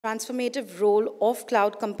Transformative role of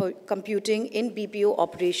cloud computing in BPO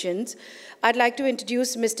operations, I'd like to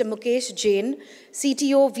introduce Mr. Mukesh Jain,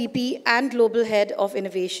 CTO, VP, and Global Head of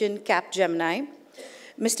Innovation, Capgemini.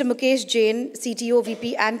 Mr. Mukesh Jain, CTO,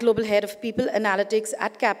 VP, and Global Head of People Analytics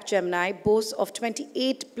at Capgemini, boasts of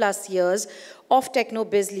 28 plus years of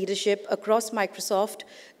techno-biz leadership across Microsoft,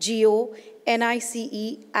 Geo,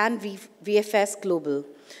 NICE, and VFS Global.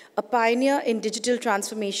 A pioneer in digital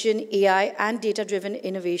transformation, AI, and data-driven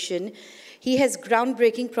innovation, he has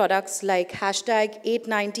groundbreaking products like hashtag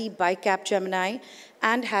 890 by Capgemini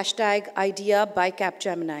and hashtag Idea by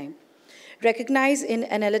Capgemini. Recognized in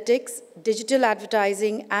analytics, digital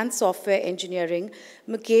advertising, and software engineering,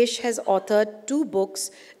 Mukesh has authored 2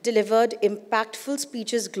 books, delivered impactful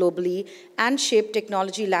speeches globally, and shaped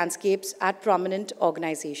technology landscapes at prominent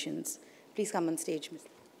organizations. Please come on stage, Mr.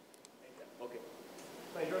 Okay.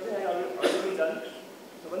 My introduction has already been done.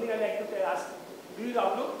 So one thing I'd like to ask, do you use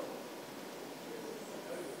Outlook?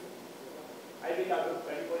 I did Outlook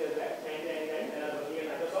 24 years back, and I was working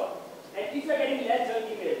at Microsoft. And if you are getting less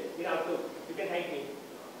junk email in Outlook, you can thank me.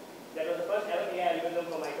 That was the first ever AI algorithm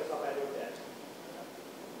from Microsoft I wrote there.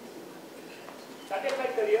 Started my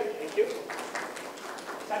career, thank you.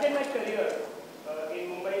 Started my career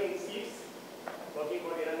in Mumbai in Seeds, working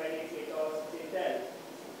for data analytics, Atos, Intel.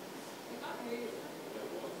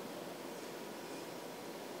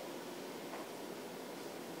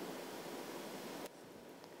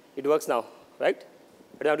 It works now, right?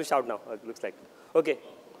 I don't have to shout now, it looks like. Okay.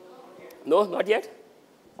 No, not yet?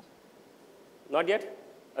 Not yet?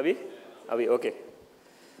 Abhi? Abhi, okay.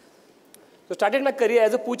 So started my career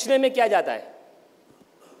as a पूछने में क्या जाता है?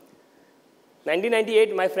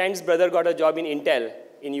 1998, my friend's brother got a job in Intel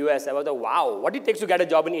in US. I was like, wow, what it takes to get a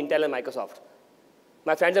job in Intel and Microsoft?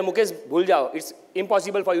 My friend said, Mukesh, bhul jao. It's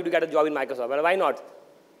impossible for you to get a job in Microsoft. Well, why not?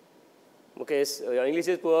 Mukesh, your English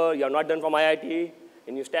is poor, you're not done from IIT,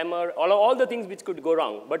 and you stammer, all the things which could go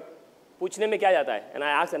wrong. But पूछने में क्या जाता है? And I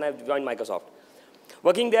asked and I joined Microsoft.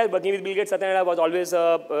 Working there, working with Bill Gates, Satya Nadella was always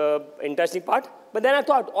an interesting part. But then I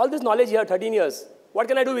thought, all this knowledge here, 13 years, what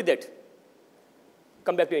can I do with it?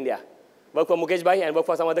 Come back to India. Work for Mukesh Bhai and work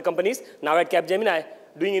for some other companies. Now at Capgemini,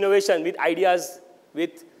 doing innovation with ideas,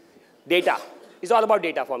 with data. It's all about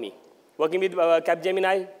data for me. Working with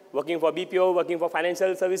Capgemini, working for BPO, working for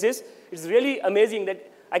financial services. It's really amazing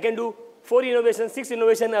that I can do 4 innovations, 6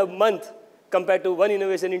 innovations a month compared to 1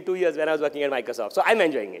 innovation in 2 years when I was working at Microsoft. So I'm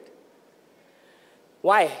enjoying it.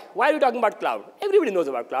 Why? Why are we talking about cloud? Everybody knows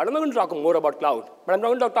about cloud. I'm not going to talk more about cloud, but I'm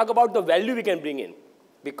going to talk about the value we can bring in.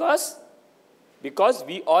 Because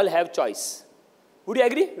we all have choice. Would you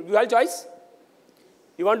agree? We all have choice?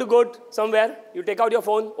 You want to go somewhere, you take out your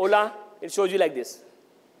phone, Ola, it shows you like this.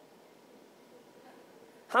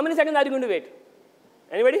 How many seconds are you going to wait?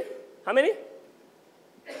 Anybody? How many?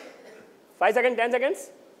 5 seconds, 10 seconds?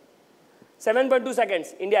 7.2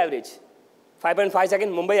 seconds, India average. 5.5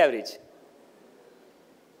 seconds, Mumbai average.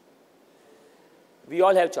 We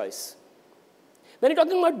all have choice. When you're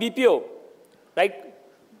talking about BPO, right,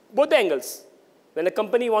 both the angles. When a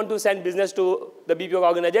company wants to send business to the BPO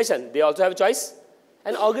organization, they also have a choice.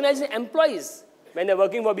 And organizing employees, when they're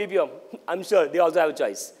working for BPO, I'm sure they also have a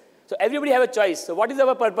choice. So everybody have a choice. So what is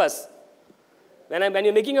our purpose? When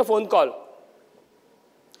you're making a phone call,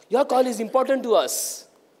 your call is important to us.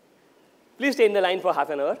 Please stay in the line for half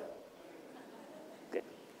an hour. Okay.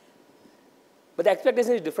 But the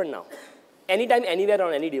expectation is different now. Anytime, anywhere,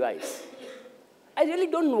 on any device. I really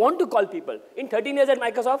don't want to call people. In 13 years at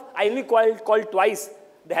Microsoft, I only called twice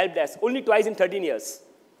the help desk, only twice in 13 years.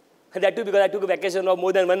 And that too because I took a vacation of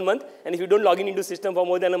more than 1 month, and if you don't log in into system for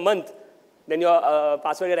more than a month, then your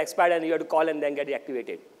password gets expired and you have to call and then get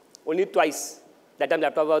deactivated. Only twice. That time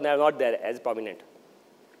laptop was not there as prominent.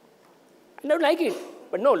 I don't like it.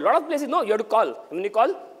 But no, a lot of places, no, you have to call. And when you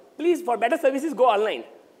call, please, for better services, go online.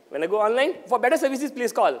 When I go online, for better services,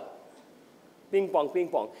 please call. Ping pong, ping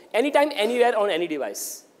pong. Anytime, anywhere, on any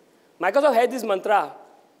device. Microsoft had this mantra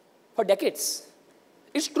for decades.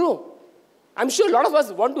 It's true. I'm sure a lot of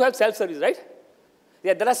us want to have self-service, right?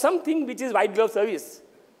 Yeah, there are some things which is white glove service.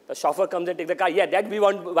 The chauffeur comes and takes the car. Yeah, that we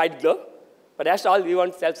want white glove. But that's all we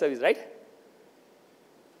want self-service, right?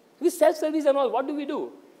 With self-service and all, what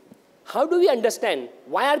do? How do we understand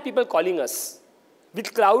why are people calling us?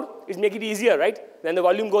 With cloud, it makes it easier, right? When the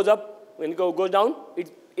volume goes up, when it goes down,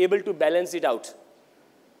 it's able to balance it out.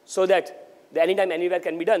 So that the anytime, anywhere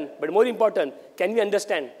can be done. But more important, can we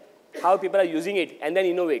understand how people are using it and then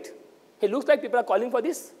innovate? It looks like people are calling for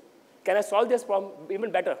this. Can I solve this problem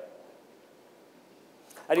even better?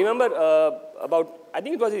 I remember I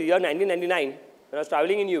think it was the year 1999, when I was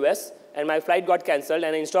traveling in US, and my flight got cancelled,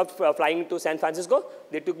 and instead of flying to San Francisco,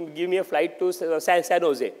 they give me a flight to San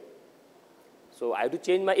Jose. So I had to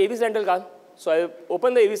change my Avis rental car. So I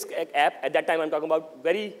opened the Avis app. At that time, I'm talking about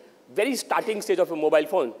very, very starting stage of a mobile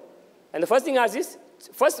phone. And the first thing I asked is,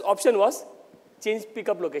 first option was change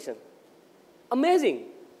pickup location. Amazing.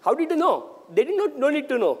 How did they know? They did not no need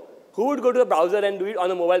to know. Who would go to the browser and do it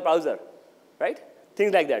on a mobile browser, right?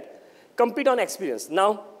 Things like that. Compete on experience.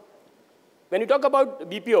 Now, when you talk about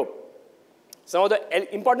BPO, some of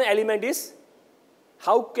the important element is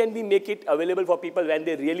how can we make it available for people when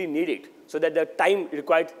they really need it so that the time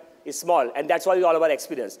required is small, and that's why it's all about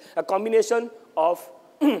experience. A combination of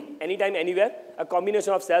anytime, anywhere, a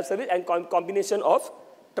combination of self-service and combination of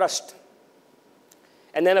trust.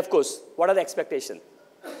 And then, of course, what are the expectations?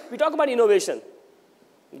 We talk about innovation.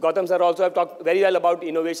 Gautam sir also have talked very well about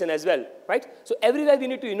innovation as well, right? So everywhere we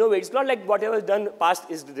need to innovate. It's not like whatever is done past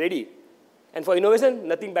is ready. And for innovation,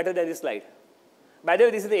 nothing better than this slide. By the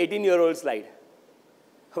way, this is the 18-year-old slide.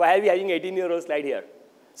 Why are we having 18-year-old slide here?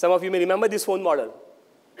 Some of you may remember this phone model.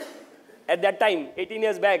 At that time, 18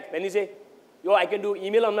 years back, when you say, yo, I can do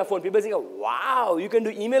email on my phone, people say, wow, you can do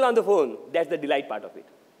email on the phone. That's the delight part of it.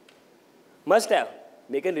 Must have.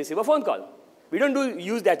 Make and receive a phone call. We don't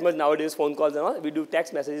use that much nowadays, phone calls and all. We do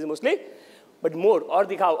text messages mostly. But more, or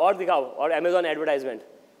dikhao, or Amazon advertisement.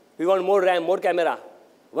 We want more RAM, more camera.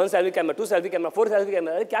 1 selfie camera, 2 selfie camera, 4 selfie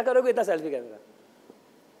camera. Kya karoge itna selfie camera?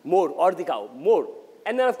 More, or dikhao, more.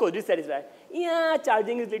 And then, of course, dissatisfied. Yeah,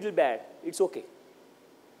 charging is a little bad. It's okay.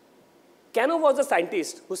 Kano was a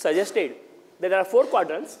scientist who suggested that there are 4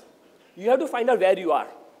 quadrants. You have to find out where you are,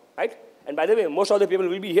 right? And by the way, most of the people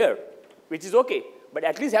will be here, which is okay. But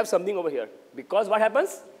at least have something over here. Because what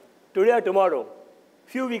happens? Today or tomorrow,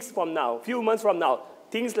 few weeks from now, few months from now,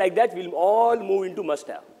 things like that will all move into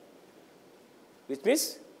must-have. Which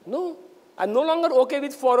means, no, I'm no longer okay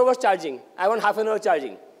with 4 hours charging. I want half an hour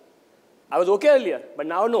charging. I was okay earlier, but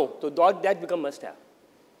now no. So that becomes must-have.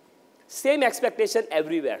 Same expectation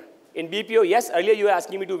everywhere. In BPO, yes, earlier you were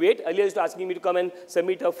asking me to wait. Earlier you were asking me to come and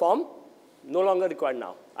submit a form. No longer required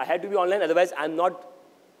now. I had to be online, otherwise I'm not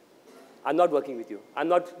working with you. I'm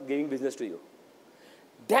not giving business to you.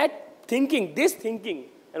 That thinking, this thinking,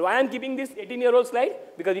 and why I'm keeping this 18-year-old slide?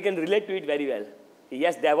 Because we can relate to it very well.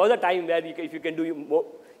 Yes, there was a time where if you can do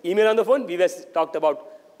email on the phone, we talked about,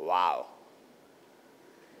 wow.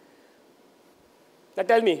 Now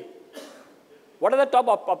tell me, what are the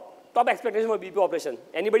top expectations for BPO operation?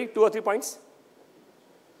 Anybody, 2 or 3 points?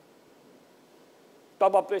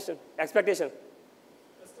 Top operation, expectation.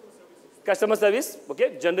 Customer service,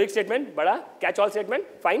 okay. Generic statement, bada. Catch-all statement,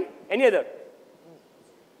 fine. Any other?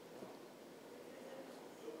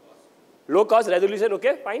 Low cost resolution,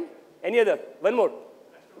 okay, fine. Any other? One more.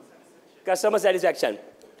 Customer satisfaction.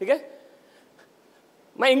 Okay?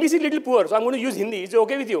 My English is a little poor, so I'm going to use Hindi. Is it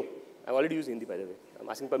okay with you? I've already used Hindi, by the way. I'm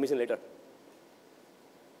asking permission later.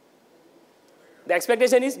 The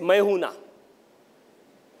expectation is Main Hoon Na.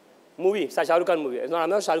 Movie, Shah Rukh Khan movie. I'm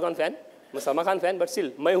not a Shah Rukh Khan fan. I'm a Salman Khan fan, but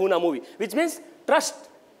still, Main Hoon Na movie. Which means trust.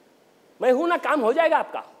 Main Hoon Na, kaam ho jayega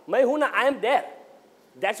aapka. Main Hoon Na, I am there.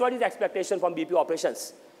 That's what is expectation from BPO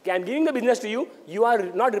operations. Okay, I'm giving the business to you. You are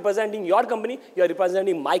not representing your company. You are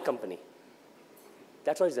representing my company.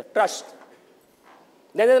 That's what is the trust.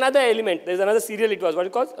 Then there's another element. There's another serial it was. What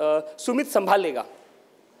it calls? Sumit Sambhal Lega.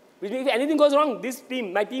 Which means if anything goes wrong, this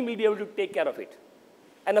team, my team will be able to take care of it.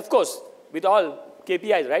 And of course, with all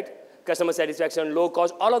KPIs, right? Customer satisfaction, low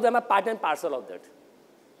cost, all of them are part and parcel of that.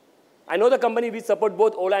 I know the company which support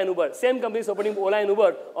both Ola and Uber. Same company supporting Ola and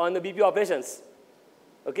Uber on the BPO operations.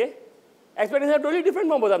 Okay? Expectations are totally different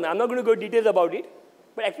from both of them. I'm not going to go details about it,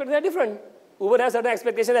 but expectations are different. Uber has certain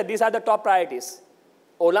expectations that these are the top priorities.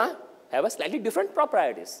 Ola have a slightly different top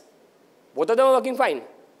priorities. Both of them are working fine,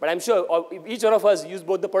 but I'm sure each one of us use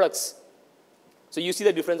both the products. So you see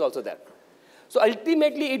the difference also there. So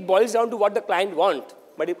ultimately, it boils down to what the client wants.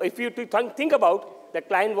 But if you think about the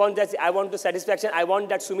client wants that, I want the satisfaction, I want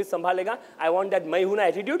that Sumit Sambhalega, I want that Main Hoon Na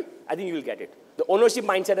attitude, I think you will get it. The ownership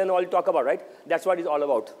mindset and all you talk about, right? That's what it's all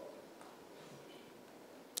about.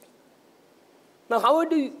 Now, how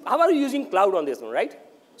are you using cloud on this one, right?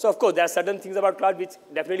 So, of course, there are certain things about cloud which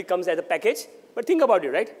definitely comes as a package. But think about it,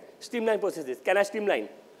 right? Streamline processes. Can I streamline?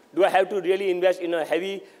 Do I have to really invest in a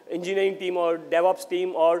heavy engineering team or DevOps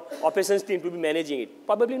team or operations team to be managing it?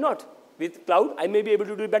 Probably not. With cloud, I may be able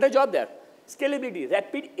to do a better job there. Scalability,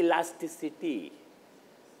 rapid elasticity.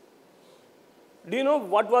 Do you know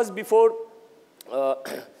what was before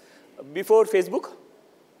Facebook?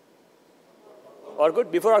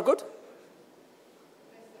 Orkut? Before Orkut?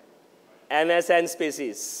 MSN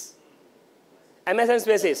Spaces. MSN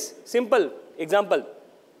Spaces. Simple. example.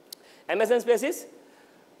 MSN Spaces,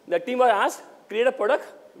 the team was asked, create a product.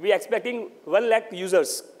 We are expecting 1 lakh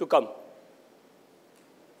users to come.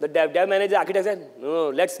 The dev manager, architect said, no,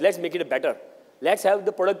 let's make it better. Let's have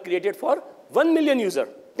the product created for 1 million users,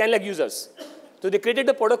 10 lakh users. So they created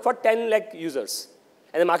the product for 10 lakh users.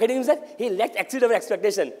 And the marketing said, hey, let's exceed our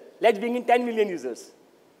expectation. Let's bring in 10 million users.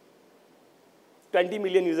 20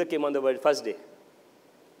 million users came on the world first day.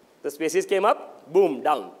 The Spaces came up, boom,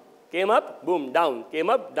 down. Came up, boom, down. Came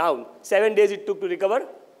up, down. 7 days it took to recover.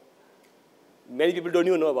 Many people don't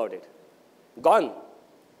even know about it. Gone.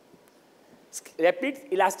 Rapid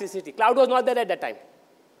elasticity. Cloud was not there at that time.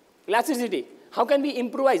 Elasticity. How can we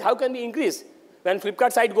improvise? How can we increase? When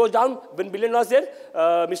Flipkart site goes down, when billion was there,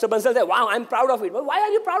 Mr. Bansal said, wow, I'm proud of it. But why are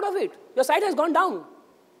you proud of it? Your site has gone down.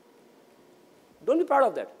 Don't be proud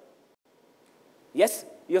of that. Yes,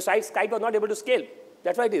 your site was not able to scale.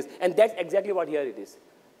 That's why it is. And that's exactly what here it is.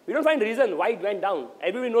 We don't find reason why it went down.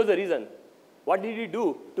 Everybody knows the reason. What did we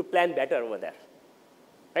do to plan better over there?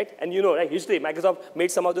 Right? And you know, right, history. Microsoft made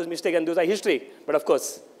some of those mistakes, and those are history. But of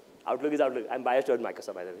course, Outlook is Outlook. I'm biased toward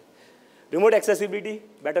Microsoft, by the way. Remote accessibility,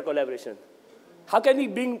 better collaboration. How can we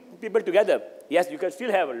bring people together? Yes, you can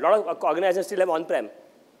still have, a lot of organizations still have on-prem.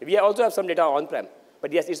 We also have some data on-prem.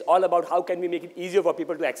 But yes, it's all about how can we make it easier for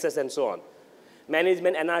people to access and so on.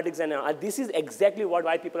 Management, analytics, and this is exactly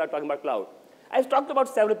why people are talking about cloud. I've talked about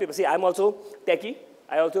several people. See, I'm also techie.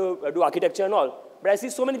 I also do architecture and all. But I see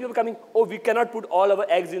so many people coming, oh, we cannot put all our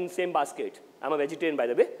eggs in the same basket. I'm a vegetarian, by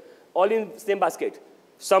the way. All in the same basket.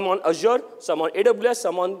 Some on Azure, some on AWS,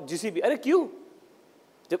 some on GCP. Arey, kyun?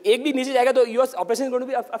 If एक भी नीचे जाएगा, तो your operation is going to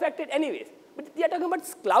be affected anyways. But they are talking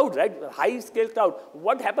about cloud, right? High-scale cloud.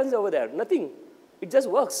 What happens over there? Nothing. It just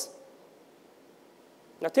works.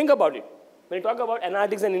 Now think about it. When you talk about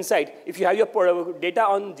analytics and insight, if you have your data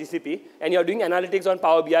on GCP and you're doing analytics on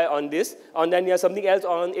Power BI on this, and then you have something else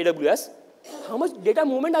on AWS, how much data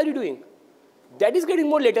movement are you doing? That is getting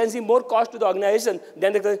more latency, more cost to the organization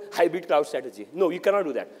than the hybrid cloud strategy. No, you cannot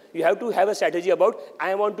do that. You have to have a strategy about,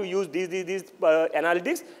 I want to use these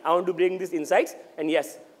analytics, I want to bring these insights, and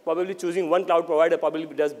yes, probably choosing one cloud provider probably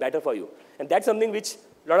does better for you. And that's something which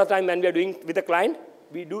a lot of time when we are doing with a client,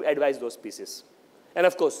 we do advise those pieces. And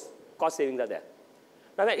of course, cost savings are there.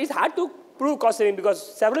 Now, it's hard to prove cost saving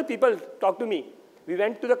because several people talk to me. We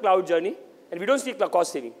went to the cloud journey, and we don't see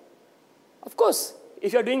cost saving. Of course,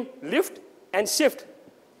 if you're doing lift and shift,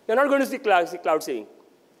 you're not going to see cloud saving.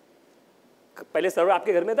 पहले server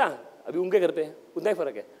आपके घर में था, अभी उनके घर पे है, उतना ही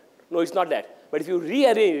फर्क है. No, it's not that. But if you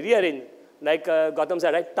rearrange, like Gautam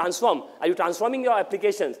said, right? Transform. Are you transforming your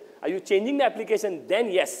applications? Are you changing the application? Then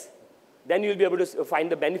yes. Then you'll be able to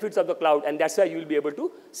find the benefits of the cloud, and that's why you'll be able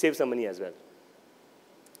to save some money as well.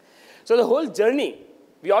 So the whole journey,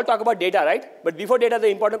 we all talk about data, right? But before data, the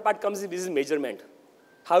important part comes, this is measurement.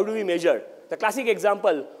 How do we measure? The classic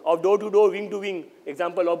example of door-to-door, wing-to-wing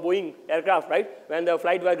example of Boeing aircraft, right? When the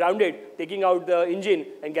flight was grounded, taking out the engine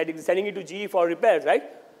and sending it to GE for repairs, right?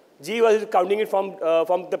 GE was counting it from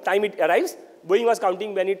the time it arrives. Boeing was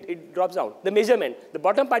counting when it drops down. The measurement. The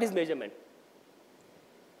bottom part is measurement.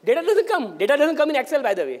 Data doesn't come. Data doesn't come in Excel,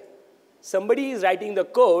 by the way. Somebody is writing the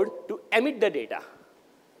code to emit the data.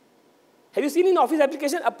 Have you seen in Office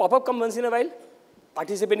application a pop-up come once in a while?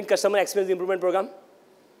 Participate in customer experience improvement program.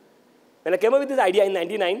 When I came up with this idea in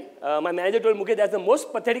 '99, my manager told Mukesh, that's the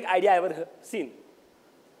most pathetic idea I ever seen.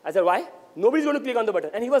 I said, why? Nobody's going to click on the button.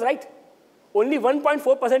 And he was right. Only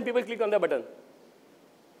 1.4% people click on the button.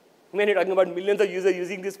 When you're talking about millions of users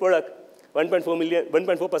using this product,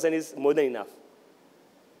 1.4% is more than enough.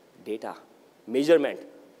 Data, measurement.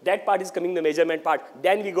 That part is coming the measurement part.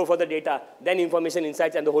 Then we go for the data, then information,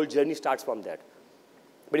 insights, and the whole journey starts from that.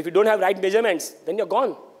 But if you don't have right measurements, then you're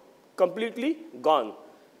gone. Completely gone.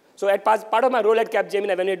 So at part of my role at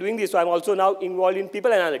Capgemini, when we're doing this, so I'm also now involved in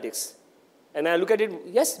people analytics. And when I look at it,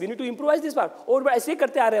 yes, we need to improvise this part. Oh, but ऐसे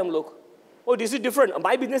करते आ रहे हैं हम लोग. Oh, this is different.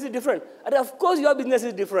 My business is different. And of course, your business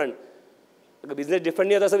is different. Because business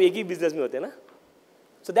different नहीं होता, सब एक ही business में होते हैं ना.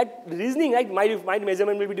 So that reasoning, right? My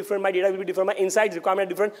measurement will be different, my data will be different, my insights requirement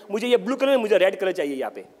are different. मुझे ये blue color, मुझे red color चाहिए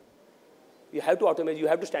यहाँ पे. You have to automate, you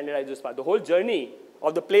have to standardize this part. The whole journey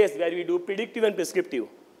of the place where we do predictive and prescriptive.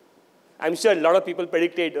 I'm sure a lot of people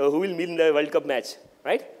predicted who will win the World Cup match,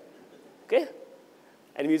 right? Okay?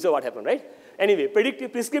 And we saw what happened, right? Anyway,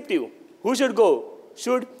 predictive, prescriptive. Who should go?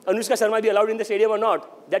 Should Anushka Sharma be allowed in the stadium or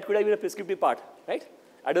not? That could have been a prescriptive part, right?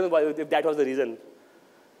 I don't know if that was the reason.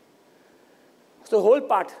 So the whole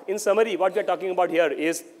part, in summary, what we're talking about here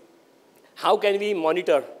is how can we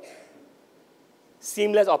monitor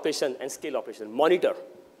seamless operation and scale operation? Monitor.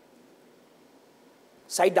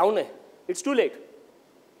 Site down hai. It's too late.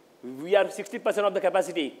 We are 60% of the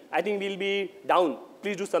capacity. I think we'll be down.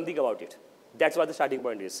 Please do something about it. That's what the starting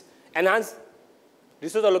point is. Enhance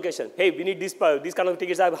resource allocation. Hey, we need these kind of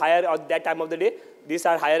tickets are higher at that time of the day. These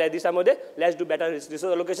are higher at this time of the day. Let's do better resource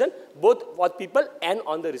allocation, both for people and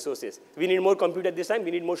on the resources. We need more compute at this time.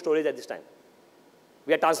 We need more storage at this time.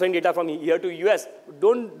 We are transferring data from here to US.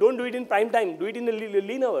 Don't do it in prime time. Do it in the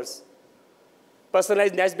lean hours.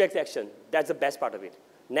 Personalized next best action. That's the best part of it.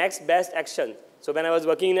 Next best action. So when I was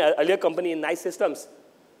working in an earlier company in Nice Systems,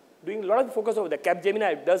 doing a lot of focus over there.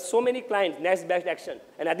 Capgemini does so many clients, next best action.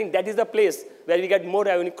 And I think that is the place where we get more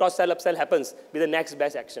revenue, cross-sell, upsell happens with the next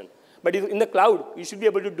best action. But in the cloud, you should be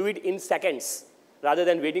able to do it in seconds rather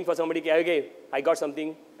than waiting for somebody to say, okay, I got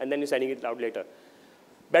something, and then you're sending it out later.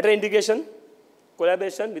 Better integration,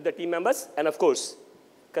 collaboration with the team members, and of course,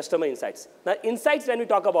 customer insights. Now, insights when we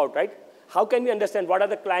talk about, right? How can we understand what are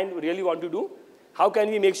the client really want to do? How can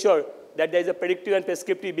we make sure that there is a predictive and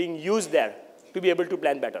prescriptive being used there to be able to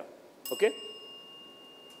plan better, okay?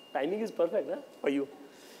 Timing is perfect, huh, for you.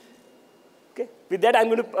 Okay, with that, I'm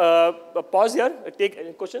going to pause here, take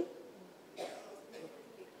a question.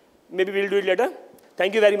 Maybe we'll do it later.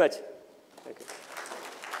 Thank you very much. Thank you.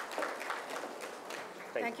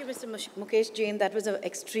 Thank you, Mr. Mukesh Jain. That was an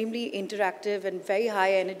extremely interactive and very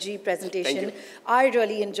high energy presentation. I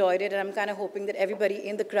really enjoyed it, and I'm kind of hoping that everybody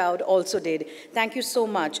in the crowd also did. Thank you so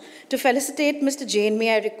much. To felicitate Mr. Jain,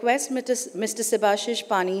 may I request Mr. Subhashish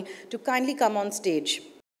Pani to kindly come on stage.